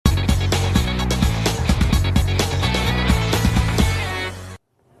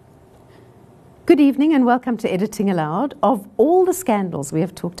Good evening and welcome to Editing Aloud. Of all the scandals we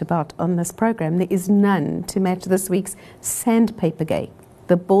have talked about on this program, there is none to match this week's Sandpapergate,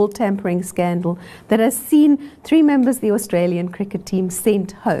 the ball tampering scandal that has seen 3 members of the Australian cricket team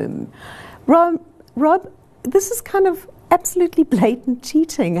sent home. Rob, this is kind of absolutely blatant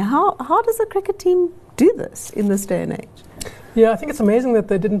cheating. How does a cricket team do this in this day and age? Yeah, I think it's amazing that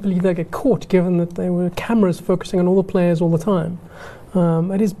they didn't believe they'd get caught, given that there were cameras focusing on all the players all the time.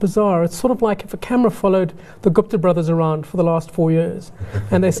 It is bizarre. It's sort of like if a camera followed the Gupta brothers around for the last 4 years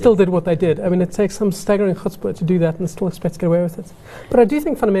and they still did what they did. I mean, it takes some staggering chutzpah to do that and still expect to get away with it. But I do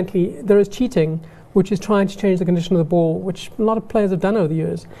think fundamentally there is cheating, which is trying to change the condition of the ball, which a lot of players have done over the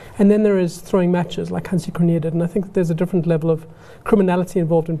years. And then there is throwing matches like Hansi Cronje did. And I think that there's a different level of criminality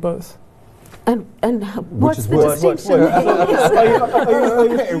involved in both. And what's the distinction?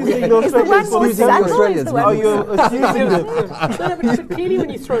 Are you accusing them? Clearly,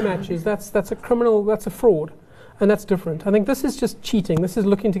 when you throw matches, that's a criminal, that's a fraud. And that's different. I think this is just cheating. This is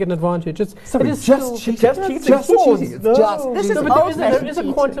looking to get an advantage. Just cheating. There is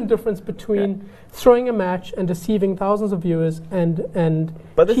a quantum difference between throwing a match and deceiving thousands of viewers and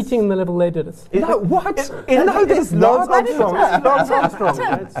cheating the level they did it. No, what? No, there's Lance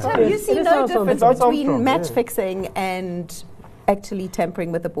Armstrong. So you see no difference between match fixing and actually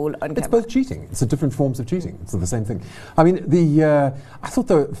tampering with the ball on camera? It's both cheating. It's different forms of cheating. It's the same thing. I mean, I thought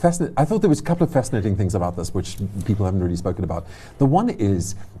there was a couple of fascinating things about this, which people haven't really spoken about. The one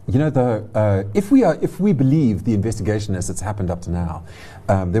is, you know, if we believe the investigation as it's happened up to now,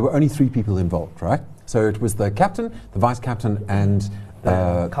 there were only 3 people involved, right? So it was the captain, the vice captain, and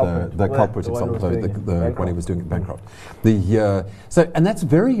the culprit himself, when he was doing it, Bancroft. And that's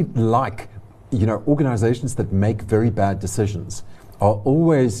very like, you know, organizations that make very bad decisions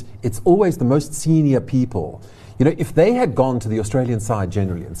it's always the most senior people. You know, if they had gone to the Australian side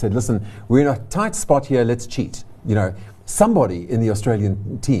generally and said, listen, we're in a tight spot here, let's cheat, you know, somebody in the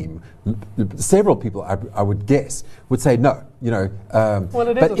Australian team, several people I would guess, would say no, you know. Well,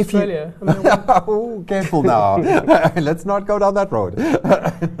 it is Australia. Oh, careful now. Let's not go down that road.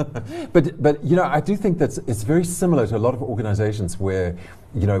 But you know, I do think that it's very similar to a lot of organizations where,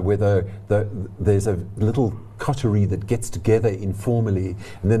 you know, where there's a little coterie that gets together informally,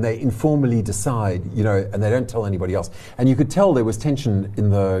 and then they informally decide, you know, and they don't tell anybody else. And you could tell there was tension in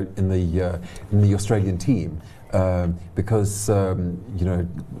the Australian team. Because you know,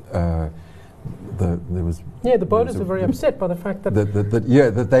 there was the bowlers are very upset by the fact that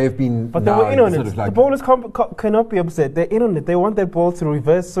that they have been. But they were in on it. The bowlers cannot be upset. They're in on it. They want their ball to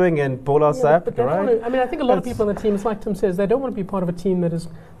reverse swing and bowl outside. Right? I mean, I think a lot of people on the team, it's like Tim says, they don't want to be part of a team that is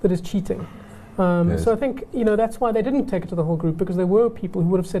cheating. Yes. So I think, you know, that's why they didn't take it to the whole group, because there were people who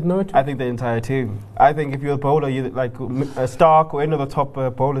would have said no to it. I think the entire team. I think if you're a bowler, you like Stark or any of the top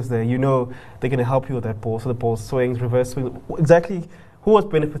bowlers there, you know they're going to help you with that ball. So the ball swings, reverse swing. Exactly who was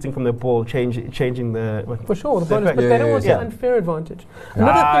benefiting from the ball changing the... For sure, the bowlers, but they don't want an unfair advantage.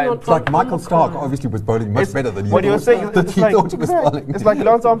 It's like Michael Stark obviously was bowling much better than you. What you're saying, he thought he was bowling. It's like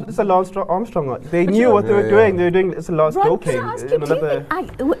Lance Armstrong. They knew what they were doing. They were doing it's a last joking.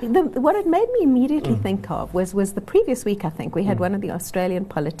 What it made me immediately think of was the previous week, I think, we had one of the Australian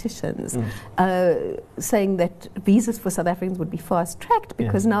politicians saying that visas for South Africans would be fast-tracked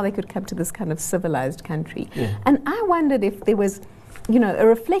because now they could come to this kind of civilized country. And I wondered if there was, you know, a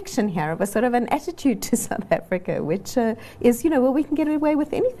reflection here of a sort of an attitude to South Africa, which is, you know, well, we can get away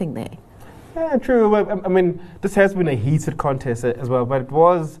with anything there. Yeah, true. Well, I mean, this has been a heated contest as well, but it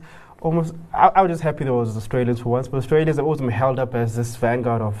was almost... I was just happy there was Australians for once, but Australians have always been held up as this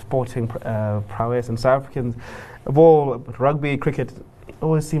vanguard of sporting prowess, and South Africans, ball, rugby, cricket,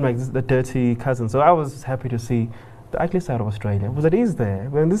 always seemed like the dirty cousin. So I was happy to see the ugly side of Australia, because it is there.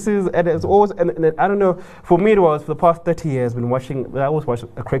 When this is, and it's always, and I don't know, for me it was, for the past 30 years, I always watch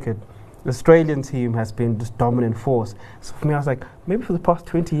cricket. The Australian team has been this dominant force. So for me, I was like, maybe for the past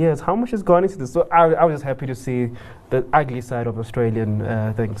 20 years, how much has gone into this? So I was just happy to see the ugly side of Australian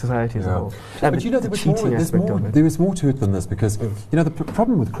society as a whole. But you know, there is more to it than this, because you know, the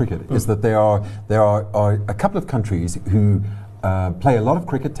problem with cricket is that there are a couple of countries who play a lot of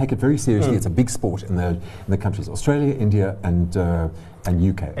cricket, take it very seriously. It's a big sport in the countries: Australia, India, and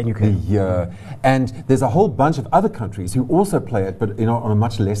UK. And there's a whole bunch of other countries who also play it, but on a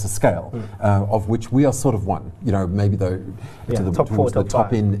much lesser scale, of which we are sort of one. You know, maybe towards the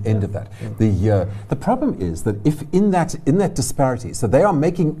top end of that. The problem is that if in that disparity, so they are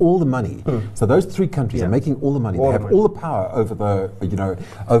making all the money. So those 3 countries are making all the money. They have all the power over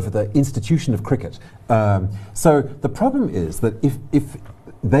the institution of cricket. So the problem is that if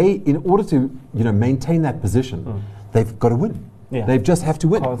they, in order to maintain that position, they've got to win. Yeah. They just have to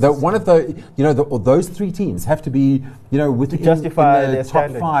win. Costs. One of the, or those three teams have to be, within justify in the their top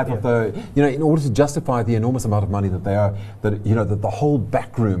standing. five Yeah. of the, in order to justify the enormous amount of money that they are, that the whole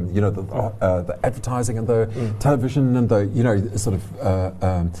back room, the advertising and the television and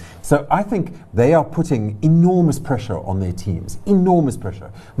the, so I think they are putting enormous pressure on their teams, enormous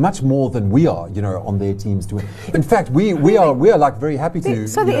pressure, much more than we are, on their teams to win. In fact, we are like very happy to.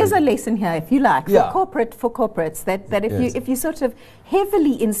 So there is a lesson here, if you like, Yeah. for corporates that Yes. if you sort of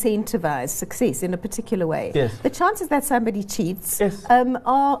heavily incentivize success in a particular way, Yes. the chances that somebody cheats Yes.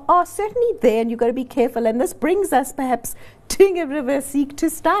 are certainly there, and you've got to be careful. And this brings us perhaps doing a reverse seek to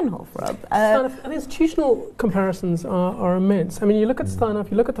Steinhoff, Rob. And institutional comparisons are immense. I mean, you look at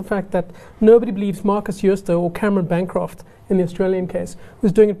Steinhoff, you look at the fact that nobody believes Marcus Jooste or Cameron Bancroft, in the Australian case,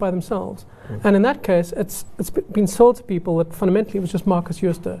 was doing it by themselves. And in that case, it's been sold to people that fundamentally it was just Marcus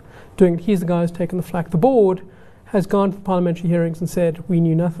Jooste doing it. He's the guy who's taken the flak. The board has gone to parliamentary hearings and said, we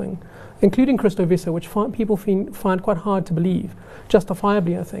knew nothing, including Christo Wiese, which people find quite hard to believe,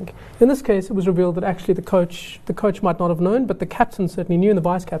 justifiably, I think. In this case, it was revealed that actually the coach might not have known, but the captain certainly knew and the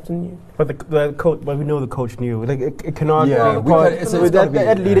vice-captain knew. But the coach, well, we know the coach knew. Like it cannot. Yeah, be we part- got- it's with gotta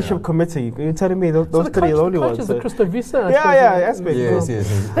that be- leadership yeah. committee. You're telling me those So three are the only coach ones. is the Christo Wiese, I Yeah, suppose. yeah,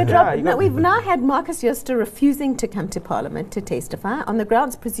 Yes. But Yeah, Rob, you got- we've now had Marcus Jooste refusing to come to Parliament to testify on the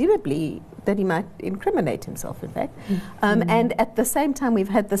grounds, presumably, that he might incriminate himself, in fact. And at the same time, we've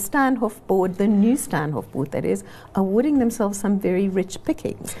had the Steinhoff board, the new Steinhoff board, that is, awarding themselves some very rich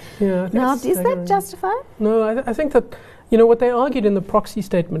pickings. Yeah, I think Now, it's is that staggering. justified? No, I think that, what they argued in the proxy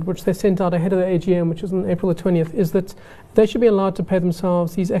statement, which they sent out ahead of the AGM, which was on April the 20th, is that they should be allowed to pay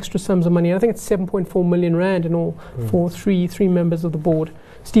themselves these extra sums of money. I think it's 7.4 million rand in all for three members of the board.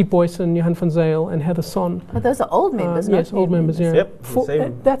 Steve Boyson, Johan van Zyl, and Heather Son. But those are old members, not Yes, new old members, yeah. Yep, the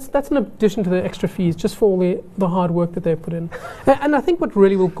same. That's in addition to the extra fees, just for all the hard work that they've put in. And I think what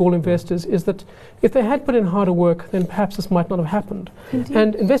really will gall investors is that if they had put in harder work, then perhaps this might not have happened. Indeed.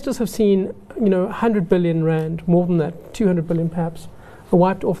 And investors have seen, 100 billion rand, more than that, 200 billion perhaps,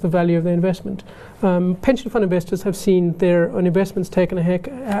 wiped off the value of their investment. Pension fund investors have seen their own investments taken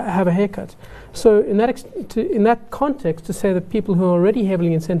have a haircut. So in that context, to say that people who are already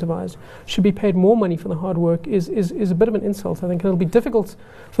heavily incentivized should be paid more money for the hard work is a bit of an insult, I think. And it'll be difficult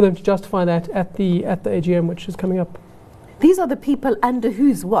for them to justify that at the AGM, which is coming up. These are the people under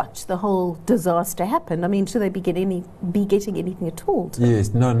whose watch the whole disaster happened. I mean, should they be getting anything at all?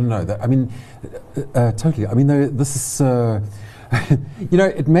 Yes, no. Totally. I mean, this is,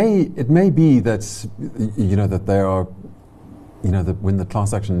 it may be that, that they are, that when the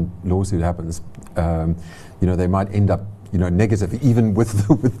class action lawsuit happens, they might end up, negative, even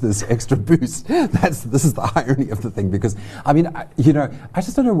with this extra boost. This is the irony of the thing, because I mean, I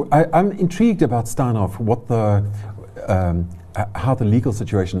just don't know. I'm intrigued about Steinhoff, what how the legal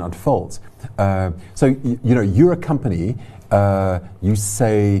situation unfolds. So you're a company. You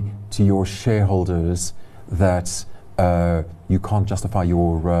say to your shareholders that you can't justify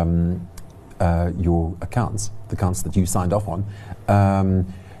your accounts, the accounts that you signed off on.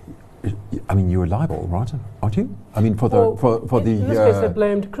 I mean, you're liable, right? Aren't you? I mean, for the in this case, they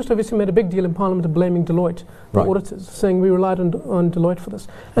blamed. Christo Wiese made a big deal in Parliament of blaming Deloitte, the auditors, saying we relied on Deloitte for this.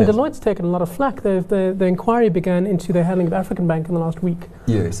 And Yes. Deloitte's taken a lot of flack. The inquiry began into their handling of African Bank in the last week.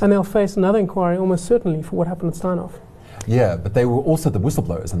 Yes. And they'll face another inquiry almost certainly for what happened at Steinhoff. Yeah, but they were also the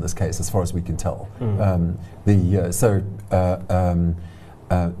whistleblowers in this case, as far as we can tell. But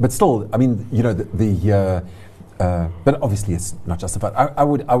still, I mean, but obviously it's not justified. I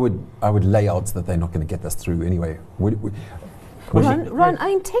would lay odds that they're not going to get this through anyway. Ron, I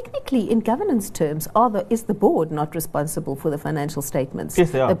mean, technically, in governance terms, is the board not responsible for the financial statements?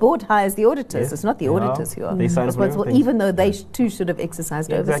 Yes, they are. The board hires the auditors. Yes, It's not the they are. auditors who are They sign off on responsible, everything. even though they too should have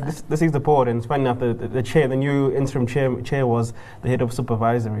exercised oversight. Exactly. This is the board, and it's funny enough, the chair, the new interim chair was the head of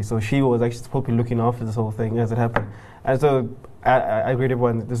supervisory, so she was actually supposed to be looking after this whole thing as it happened. And so I agree with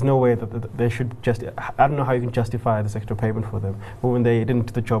everyone. There's no way that they should I don't know how you can justify this extra payment for them when they didn't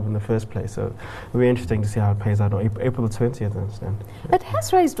do the job in the first place. So it'll be interesting to see how it plays out on April the 20th, I understand. It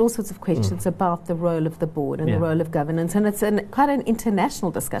has raised all sorts of questions about the role of the board and the role of governance, and it's quite an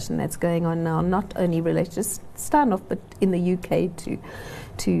international discussion that's going on now, not only related to Steinhoff, but in the UK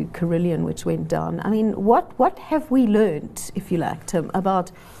to Carillion, which went down. I mean, what have we learned, if you like, Tim,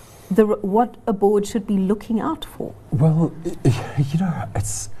 about what a board should be looking out for? Well,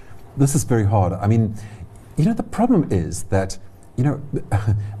 this is very hard. I mean, the problem is that,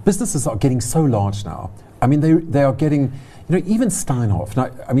 businesses are getting so large now. I mean, they are getting, even Steinhoff. Now,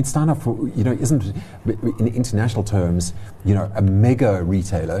 I mean, Steinhoff, isn't, in international terms, a mega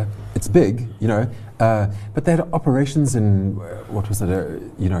retailer. It's big, but they had operations in what was it?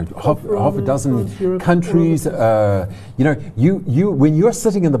 Half a dozen France, Europe, countries. You when you're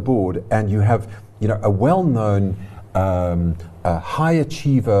sitting in the board and you have a well-known high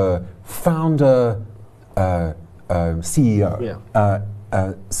achiever founder CEO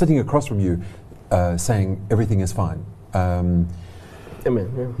sitting across from you saying everything is fine.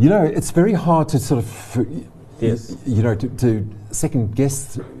 It's very hard to sort of to second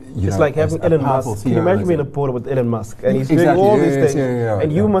guess. It's like having Elon Musk. Can you imagine being a board with Elon Musk and he's doing all these things, and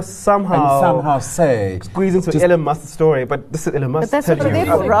you must somehow say squeeze into Elon Musk's story. But this is Elon Musk. But that's what they're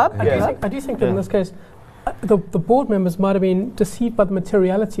for, Rob. I do think that in this case, the board members might have been deceived by the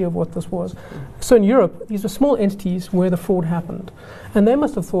materiality of what this was. So in Europe, these were small entities where the fraud happened. And they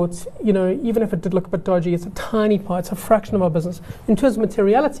must have thought, even if it did look a bit dodgy, it's a tiny part, it's a fraction of our business. In terms of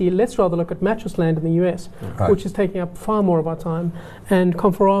materiality, let's rather look at Mattress Land in the US, which is taking up far more of our time, and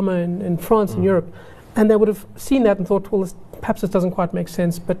Conforama in France and Europe. And they would have seen that and thought, well, perhaps this doesn't quite make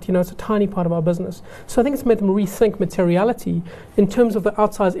sense, but it's a tiny part of our business. So I think it's made them rethink materiality in terms of the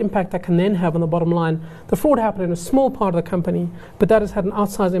outsized impact that can then have on the bottom line. The fraud happened in a small part of the company, but that has had an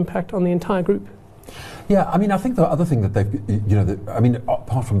outsized impact on the entire group. Yeah, I mean, I think the other thing that they've,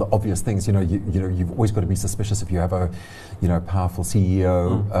 apart from the obvious things, you've always got to be suspicious if you have a, powerful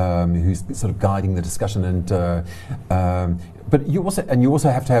CEO who's sort of guiding the discussion, and but you also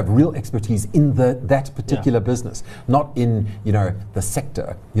have to have real expertise in that particular business, not in the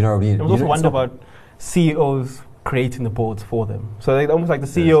sector. I also wonder about CEOs creating the boards for them. So they almost like the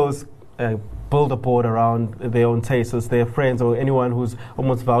CEOs. Build a board around their own tastes, so it's their friends or anyone who's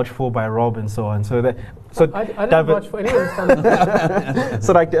almost vouched for by Rob and so on. So I don't vouch for anyone.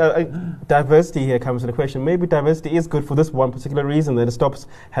 So diversity here comes into question. Maybe diversity is good for this one particular reason, that it stops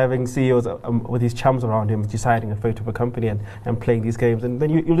having CEOs with his chums around him deciding a fate of a company and playing these games. And then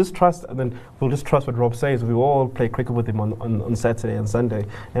you'll just trust, and then we'll just trust what Rob says. We all play cricket with him on Saturday and Sunday,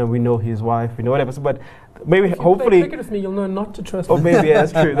 and we know his wife, we know whatever. So, but maybe hopefully play cricket with me, you'll know not to trust. Oh, maybe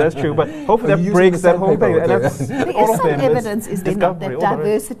that's true. But hopefully that breaks that whole thing. There is some evidence, is there not, that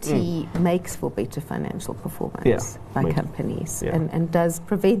diversity makes for better financial performance by companies and does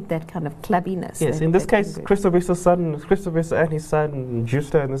prevent that kind of clubbiness. Yes, in this case, Christopher and his son,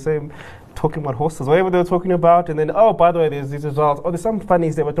 Justa, and the same, talking about horses, whatever they were talking about, and then, by the way, there's these results. Oh, there's some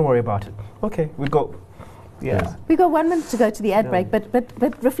funnies there, but don't worry about it. Okay, we go. Yeah. We've got 1 minute to go to the ad break,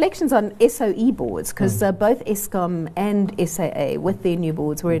 but reflections on SOE boards, because both Eskom and SAA, with their new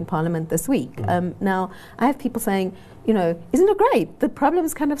boards, were in Parliament this week. Now, I have people saying, isn't it great? The problem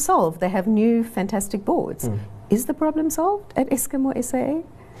is kind of solved. They have new, fantastic boards. Is the problem solved at Eskom or SAA?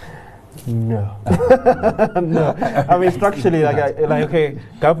 No. No. I mean, structurally, okay,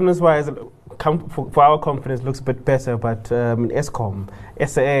 governance-wise, for our confidence looks a bit better, but Eskom,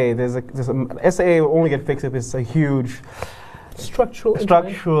 SAA, SAA will only get fixed if it's a huge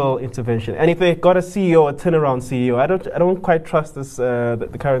structural intervention. And if they got a CEO, a turnaround CEO, I don't quite trust this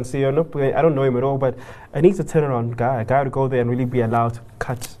the current CEO. I don't know him at all, but it needs a turnaround guy, a guy to go there and really be allowed to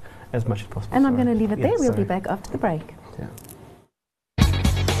cut as much as possible. And I'm going to leave it there. We'll be back after the break. Yeah.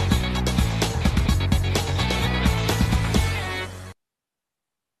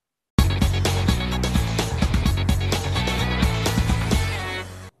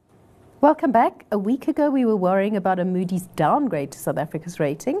 Welcome back. A week ago, we were worrying about a Moody's downgrade to South Africa's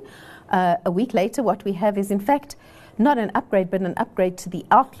rating. A week later, what we have is, in fact, not an upgrade, but an upgrade to the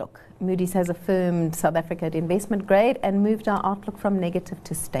outlook. Moody's has affirmed South Africa at investment grade and moved our outlook from negative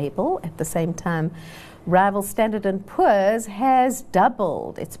to stable. At the same time, rival Standard & Poor's has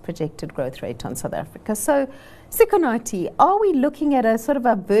doubled its projected growth rate on South Africa. So, Sikonathi, are we looking at a sort of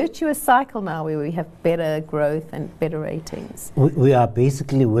a virtuous cycle now where we have better growth and better ratings? We are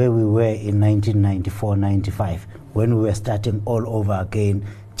basically where we were in 1994-95, when we were starting all over again,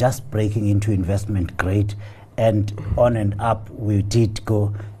 just breaking into investment grade, and on and up we did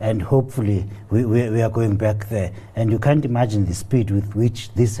go, and hopefully we are going back there. And you can't imagine the speed with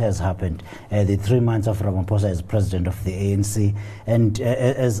which this has happened. The 3 months of Ramaphosa as president of the ANC, and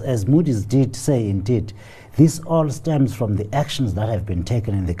as Moody's did say, indeed, this all stems from the actions that have been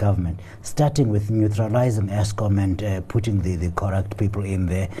taken in the government, starting with neutralizing Eskom and putting the correct people in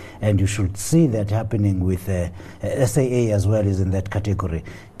there. And you should see that happening with SAA as well, is in that category.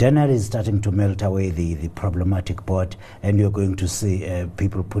 Denner is starting to melt away the problematic board, and you're going to see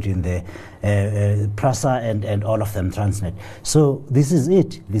people put in there, PRASA and all of them, Transnet. So this is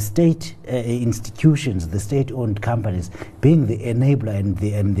it. The state institutions, the state-owned companies, being the enabler and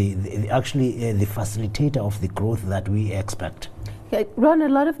the actually the facilitator of the growth that we expect. Yeah, Ron, a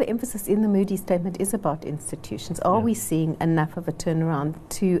lot of the emphasis in the Moody's statement is about institutions. Are we seeing enough of a turnaround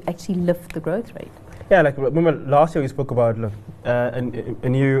to actually lift the growth rate? Yeah, like remember last year we spoke about a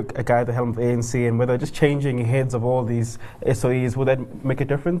guy at the helm of ANC and whether just changing heads of all these SOEs, would that make a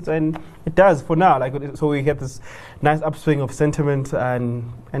difference? And it does for now. Like, so we get this nice upswing of sentiment and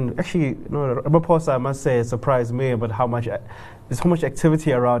actually, Ramaphosa, I must say, surprised me about how much there's so much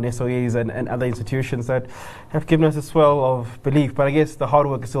activity around SOEs and other institutions that have given us a swell of belief. But I guess the hard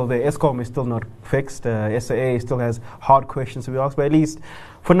work is still there. Eskom is still not fixed. SAA still has hard questions to be asked. But at least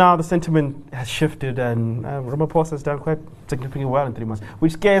for now, the sentiment has shifted, and Ramaphosa has done quite significantly well in 3 months,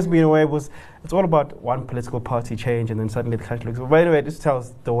 which scares me in a way. It's all about one political party change, and then suddenly the country looks. But anyway, it just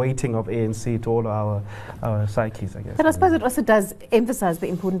tells the weighting of ANC to all our psyches, I guess. But I suppose it also does emphasise the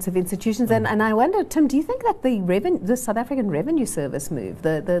importance of institutions. And I wonder, Tim, do you think that the South African Revenue Service move,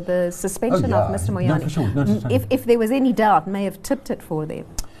 the suspension of Mr. Moyane, no, for sure. No, if there was any doubt, may have tipped it for them?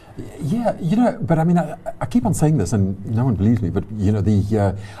 Yeah, but I mean, I keep on saying this, and no one believes me. But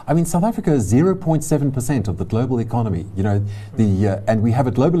South Africa is 0.7% of the global economy. And we have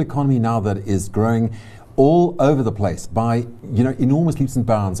a global economy now that is growing all over the place by enormous leaps and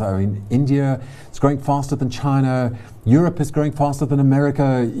bounds. I mean, India is growing faster than China. Europe is growing faster than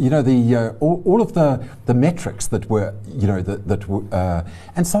America. All of the metrics that were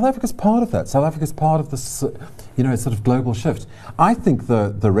and South Africa's part of that. South Africa's part of this sort of global shift. I think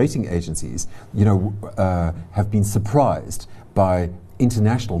the rating agencies have been surprised by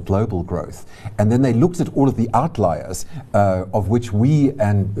international global growth, and then they looked at all of the outliers of which we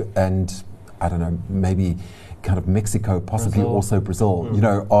and I don't know, maybe kind of Mexico, possibly also Brazil,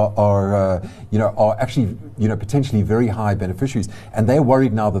 are actually, potentially very high beneficiaries. And they're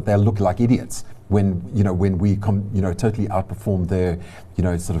worried now that they'll look like idiots when we totally outperform their,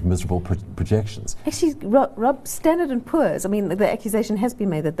 sort of miserable projections. Actually, Rob, Standard & Poor's, I mean, the accusation has been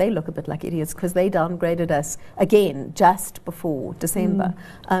made that they look a bit like idiots because they downgraded us again just before December.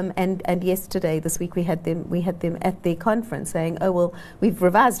 And yesterday, this week, we had them at their conference saying, oh, well, we've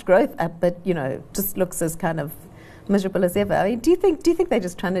revised growth up, but, just looks as kind of miserable as ever. I mean, do you think they're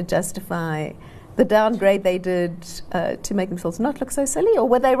just trying to justify the downgrade they did to make themselves not look so silly, or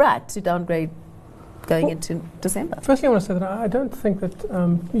were they right to downgrade going into December? Firstly, I want to say that I don't think that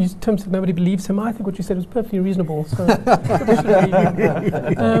Tim said nobody believes him. I think what you said was perfectly reasonable. So but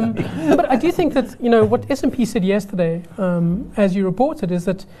I do think that what S&P said yesterday, as you reported, is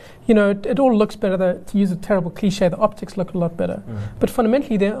that it all looks better. To use a terrible cliche, the optics look a lot better. But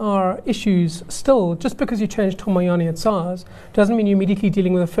fundamentally, there are issues still. Just because you changed Tom Moyane at SARS doesn't mean you're immediately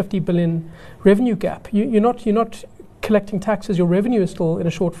dealing with a 50 billion revenue gap. You're not collecting taxes. Your revenue is still in a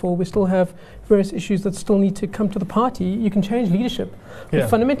shortfall. We still have various issues that still need to come to the party. You can change leadership, but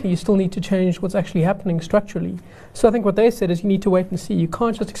fundamentally you still need to change what's actually happening structurally. So I think what they said is you need to wait and see. You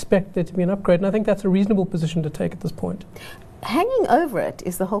can't just expect there to be an upgrade, and I think that's a reasonable position to take at this point. Hanging over it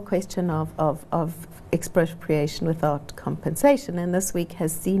is the whole question of expropriation without compensation, and this week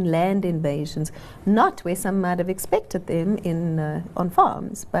has seen land invasions, not where some might have expected them on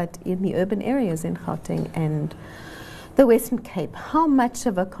farms, but in the urban areas in Gauteng and the Western Cape. How much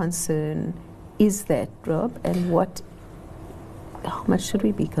of a concern is that, Rob, and how much should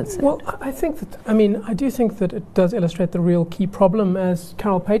we be concerned? Well, I do think that it does illustrate the real key problem. As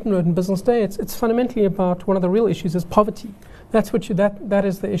Carol Payton wrote in Business Day, it's fundamentally about one of the real issues is poverty. That's that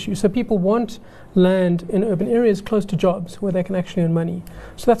is the issue. So people want land in urban areas close to jobs where they can actually earn money.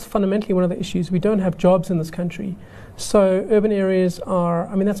 So that's fundamentally one of the issues. We don't have jobs in this country. So urban areas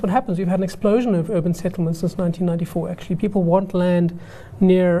that's what happens. We've had an explosion of urban settlements since 1994. Actually, people want land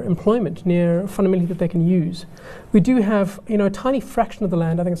near employment, near fundamentally that they can use. We do have, a tiny fraction of the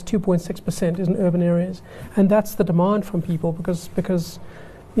land, I think it's 2.6%, is in urban areas. And that's the demand from people because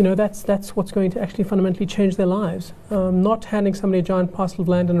that's what's going to actually fundamentally change their lives, not handing somebody a giant parcel of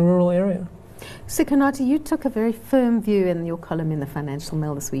land in a rural area. Sukanati, you took a very firm view in your column in the Financial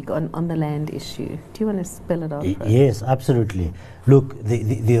Mail this week on the land issue. Do you want to spell it out for us? Yes, absolutely. Look,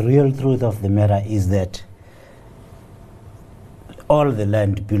 the real truth of the matter is that all the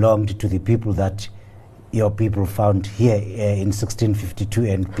land belonged to the people that your people found here in 1652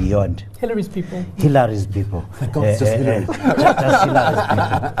 and beyond. Hillary's people. Hillary's people. Just Hillary. Just Hillary's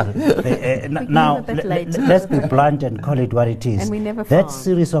people. Now, let's be blunt and call it what it is. And we never that found.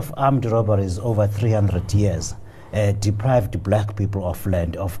 Series of armed robberies over 300 years deprived black people of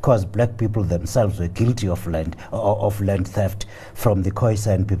land. Of course, black people themselves were guilty of land theft from the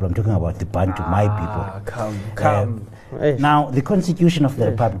Khoisan people. I'm talking about the Bantu, my people. Come. Now, the Constitution of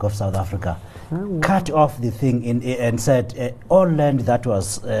the Republic of South Africa cut off the thing and said all land that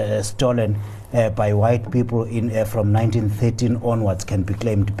was stolen by white people from 1913 onwards can be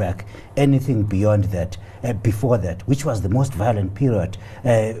claimed back. Anything beyond that, before that, which was the most violent period,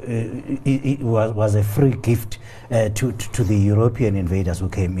 it was a free gift to the European invaders who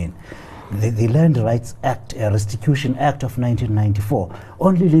came in. The Land Rights Act, Restitution Act of 1994,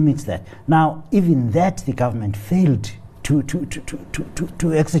 only limits that. Now, even that the government failed to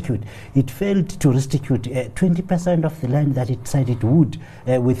execute. It failed to restitute 20% of the land that it said it would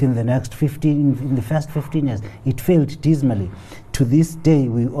within the next 15, in the first 15 years. It failed dismally. To this day,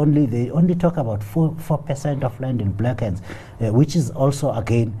 they only talk about 4% of land in black hands, which is also,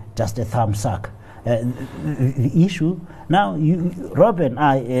 again, just a thumb suck. The issue now, Ron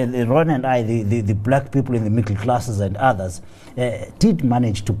and I, the black people in the middle classes and others, did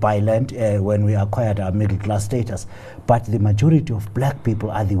manage to buy land when we acquired our middle class status, but the majority of black people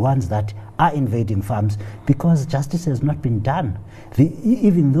are the ones that are invading farms because justice has not been done.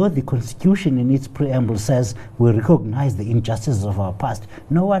 Even though the Constitution in its preamble says we recognize the injustices of our past,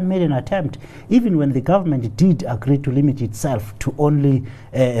 no one made an attempt. Even when the government did agree to limit itself to only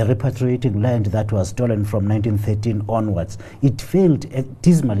repatriating land that was stolen from 1913 onwards, it failed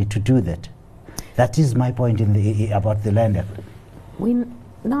dismally to do that. That is my point about the Land Act.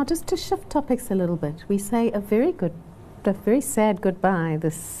 Now, just to shift topics a little bit, we say a very sad goodbye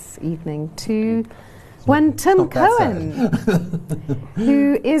this evening to one Tim Cohen,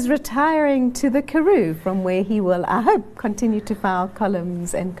 who is retiring to the Karoo, from where he will, I hope, continue to file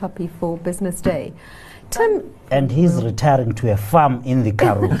columns and copy for Business Day. Tim, and he's retiring to a farm in the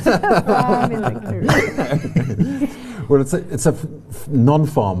Karoo. farm in the Karoo. Well, it's a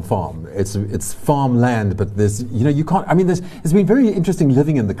non-farm farm. It's farmland, but there's, you can't. I mean, it's been very interesting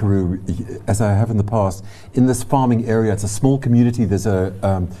living in the Karoo, as I have in the past, in this farming area. It's a small community. There's a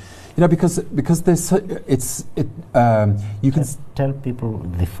because there's you can tell people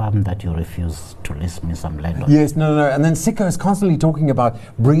the farm that you refuse to lease me some land on. Yes, no. And then Sicko is constantly talking about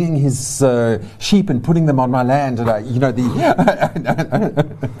bringing his sheep and putting them on my land, and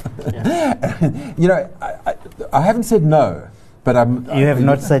I haven't said no. But you have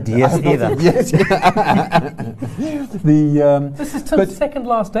not said yes either. Yes. This is Tim's second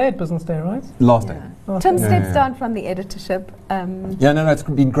last day at Business Day, right? Last day. Tim steps down from the editorship. It's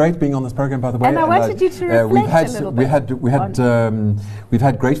been great being on this program, by the way. And I wanted you to reflect a little bit. We've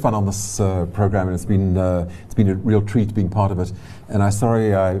had great fun on this program, and it's been a real treat being part of it. And I'm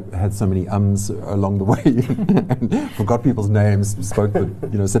sorry I had so many along the way, and forgot people's names, said the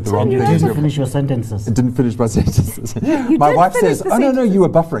wrong thing. You didn't finish your sentences. Didn't finish my sentences. My wife says, "Oh no, you were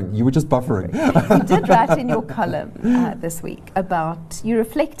buffering. You were just buffering." You did write in your column this week you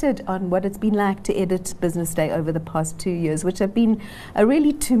reflected on what it's been like to edit Business Day over the past 2 years, which have been a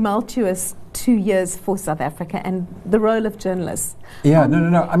really tumultuous 2 years for South Africa and the role of journalists. Yeah,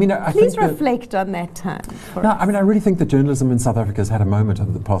 no. I mean, please reflect on that time. I really think that journalism in South Africa has had a moment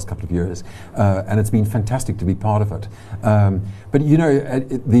over the past couple of years, and it's been fantastic to be part of it. But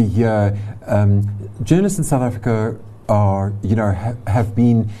the journalists in South Africa have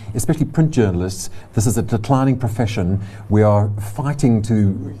been, especially print journalists, this is a declining profession. We are fighting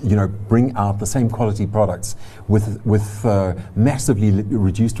to, bring out the same quality products with massively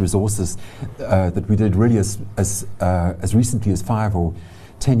reduced resources that we did really as recently as 5 or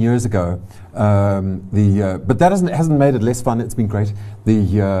 10 years ago. But that hasn't made it less fun. It's been great.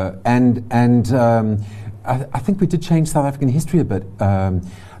 I think we did change South African history a bit.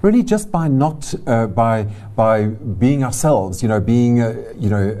 Really, just by not by being ourselves, bringing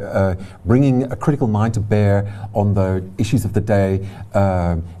a critical mind to bear on the issues of the day,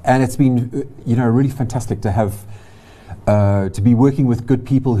 and it's been really fantastic to have to be working with good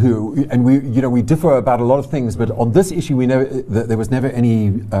people who, and we differ about a lot of things, but on this issue there was never any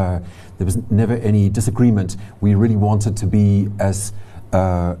disagreement. We really wanted to be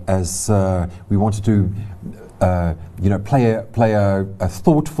we wanted to play a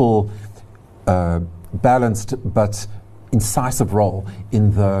thoughtful, balanced but incisive role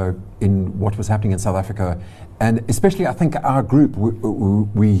in what was happening in South Africa, and especially I think our group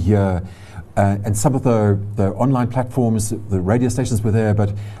we and some of the online platforms, the radio stations were there,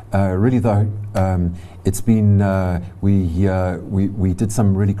 but really it's been we did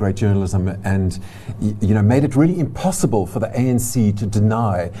some really great journalism, and made it really impossible for the ANC to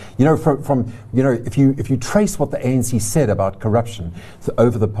deny. If you trace what the ANC said about corruption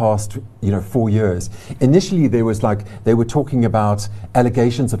over the past 4 years, initially they were talking about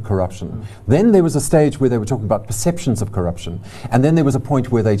allegations of corruption. Then there was a stage where they were talking about perceptions of corruption, and then there was a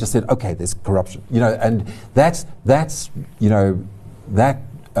point where they just said, okay, there's corruption. And that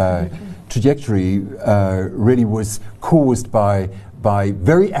trajectory really was caused by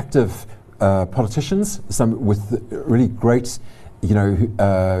very active politicians, some with really great, you know,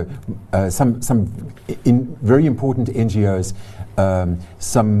 some very important NGOs, and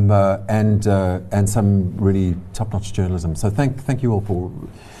some really top-notch journalism. So thank you all for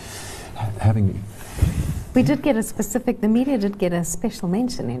having me. We did get the media did get a special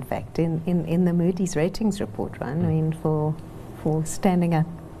mention, in fact, in the Moody's ratings report, right? I mean, for standing up.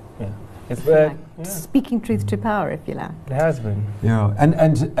 Yeah. It's speaking truth to power, if you like. It has been. Yeah,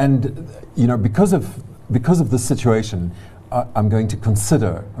 and you know, because of this situation, I'm going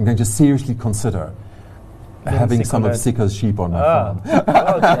to seriously consider having some of Siko's sheep on my farm.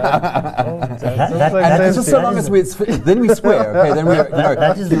 And just so long as then we swear, okay? Then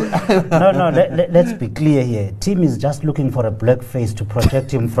let's be clear here. Tim is just looking for a black face to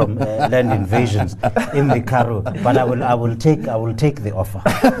protect him from land invasions in the Karoo. But I will take the offer.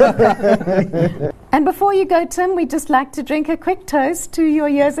 And before you go, Tim, we'd just like to drink a quick toast to your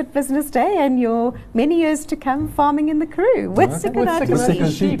years at Business Day and your many years to come farming in the Karoo with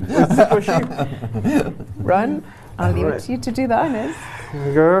Siko's sheep. Ron, I'll leave it to you to do the honors. Here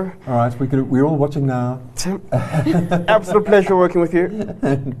we go. All right, we're all watching now. Tim, absolute pleasure working with you.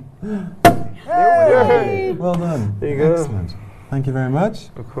 Hey. Well done. There you go. Excellent. Thank you very much.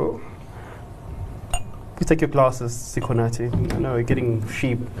 Oh, cool. You take your glasses, Sikonati. I know we're getting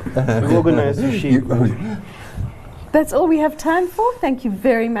sheep. We organize your sheep. That's all we have time for. Thank you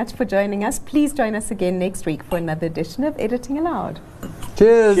very much for joining us. Please join us again next week for another edition of Editing Aloud.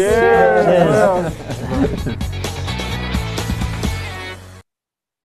 Cheers. Cheers. Cheers.